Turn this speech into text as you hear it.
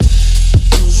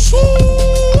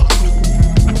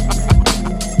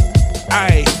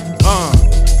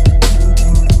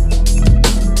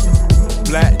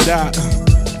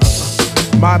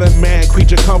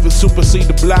supersede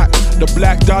the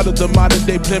black dot of the modern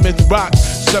day Plymouth Rock.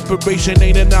 Separation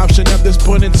ain't an option at this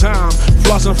point in time.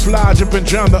 Floss and fly, drip and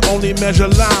drown, the only measure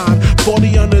line.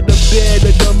 40 under the bed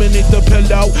to dominate the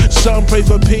pillow. Some pray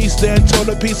for peace, then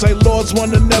told peace like Lord's one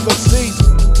to never cease.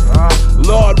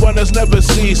 Lord, one has never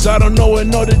ceased. I don't know,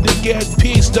 in order to get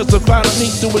peace, does the final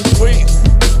need to increase?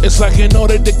 It's like in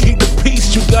order to keep the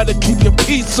peace, you gotta keep your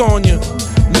peace on you.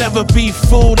 Never be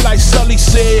fooled like Sully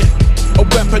said. A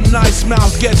weaponized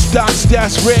mouth gets dots,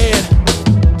 that's red.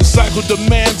 The cycle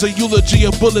demands a eulogy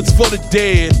of bullets for the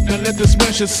dead. And let this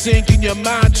measure sink in your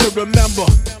mind to remember.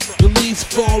 The leaves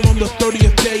fall on the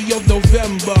 30th day of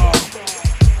November.